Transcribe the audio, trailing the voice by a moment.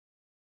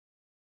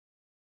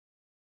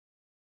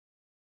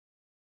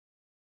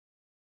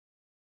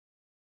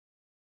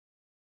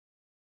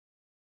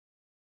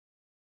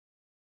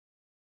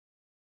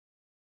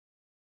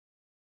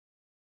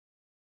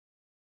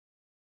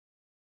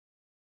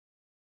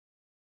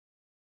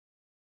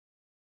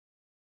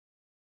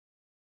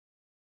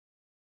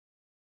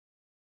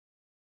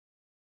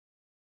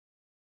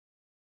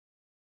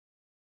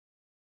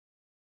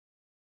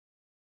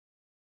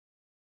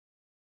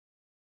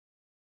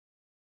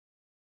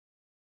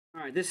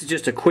Alright, this is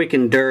just a quick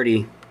and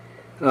dirty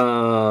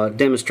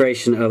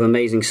demonstration of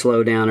Amazing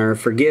Slowdowner.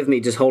 Forgive me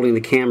just holding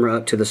the camera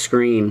up to the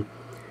screen.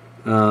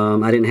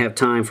 I didn't have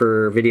time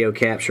for video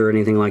capture or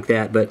anything like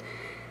that, but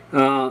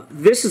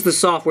this is the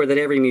software that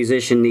every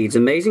musician needs.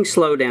 Amazing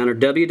Slowdowner,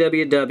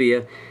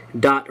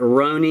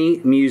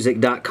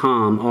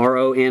 www.ronimusic.com,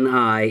 R-O-N-I-M-U-S-I-C.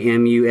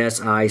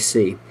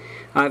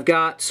 I've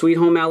got Sweet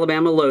Home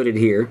Alabama loaded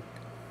here,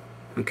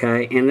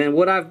 okay, and then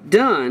what I've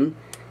done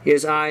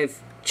is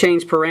I've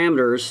changed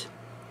parameters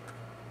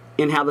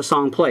in how the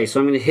song plays.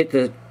 So I'm going to hit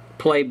the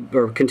play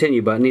or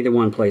continue button. Neither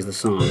one plays the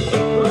song.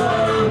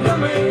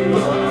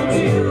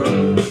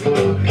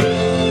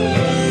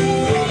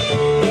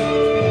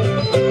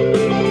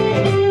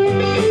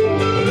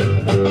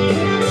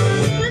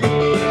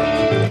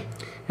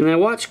 And then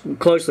watch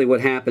closely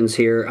what happens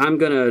here. I'm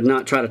going to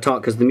not try to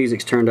talk because the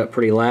music's turned up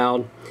pretty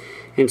loud.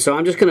 And so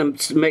I'm just going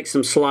to make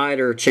some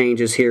slider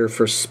changes here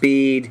for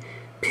speed,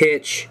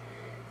 pitch,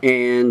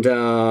 and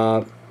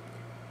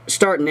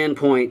start and end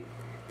point.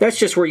 That's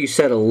just where you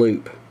set a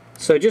loop.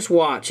 So just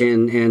watch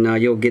and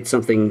you'll get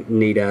something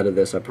neat out of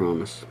this, I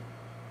promise.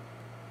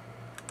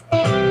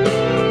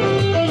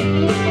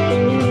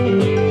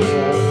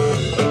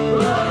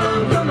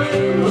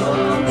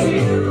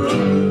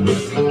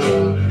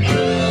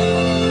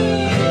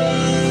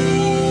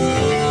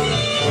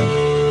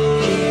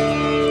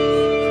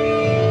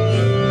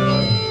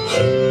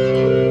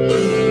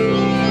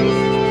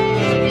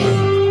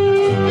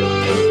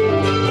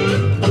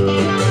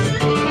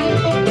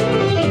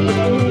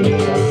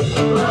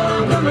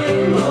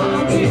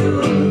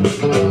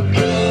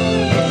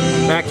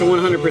 Back to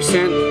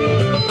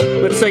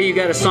 100%. Let's say you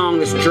got a song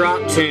that's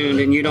drop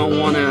tuned and you don't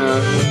want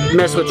to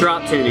mess with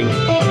drop tuning.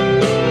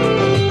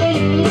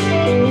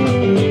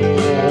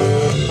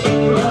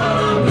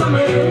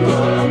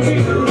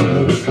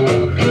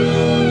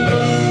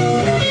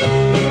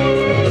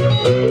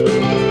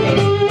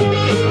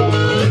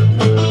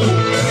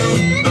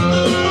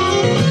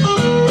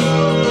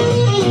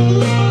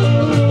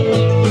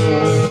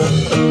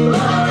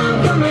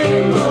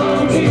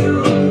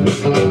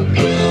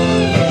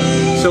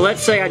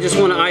 Let's say I just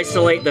want to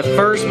isolate the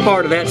first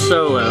part of that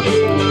solo.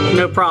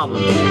 No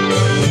problem.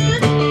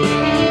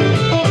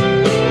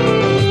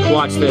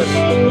 Watch this.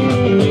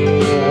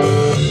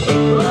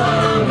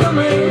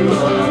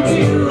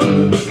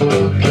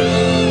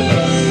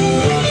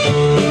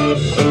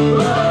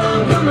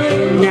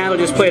 Now it'll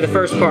just play the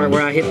first part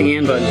where I hit the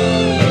end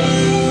button.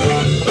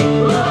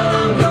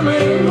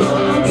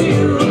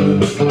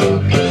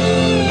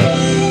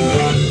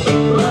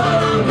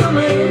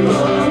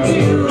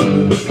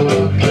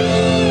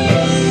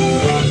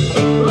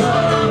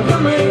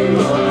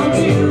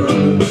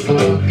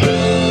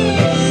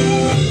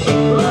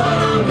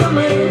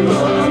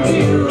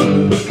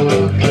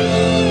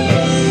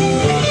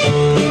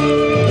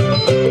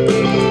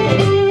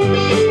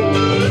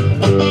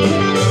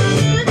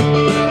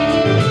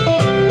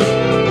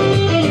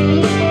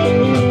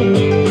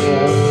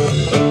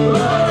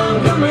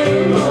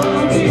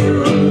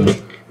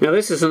 Now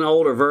this is an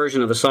older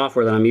version of the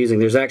software that I'm using.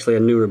 There's actually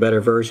a newer,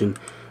 better version.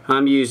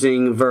 I'm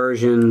using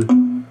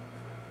version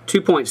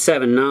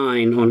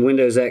 2.79 on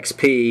Windows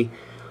XP.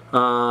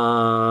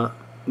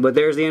 But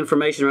there's the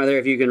information right there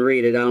if you can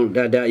read it.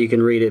 I doubt you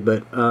can read it,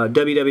 but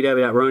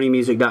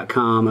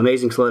www.ronimusic.com,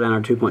 Amazing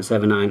Slowdowner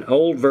 2.79.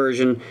 Old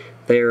version.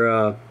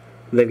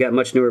 They've got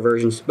much newer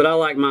versions, but I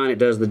like mine. It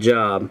does the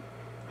job.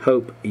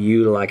 Hope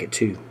you like it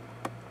too.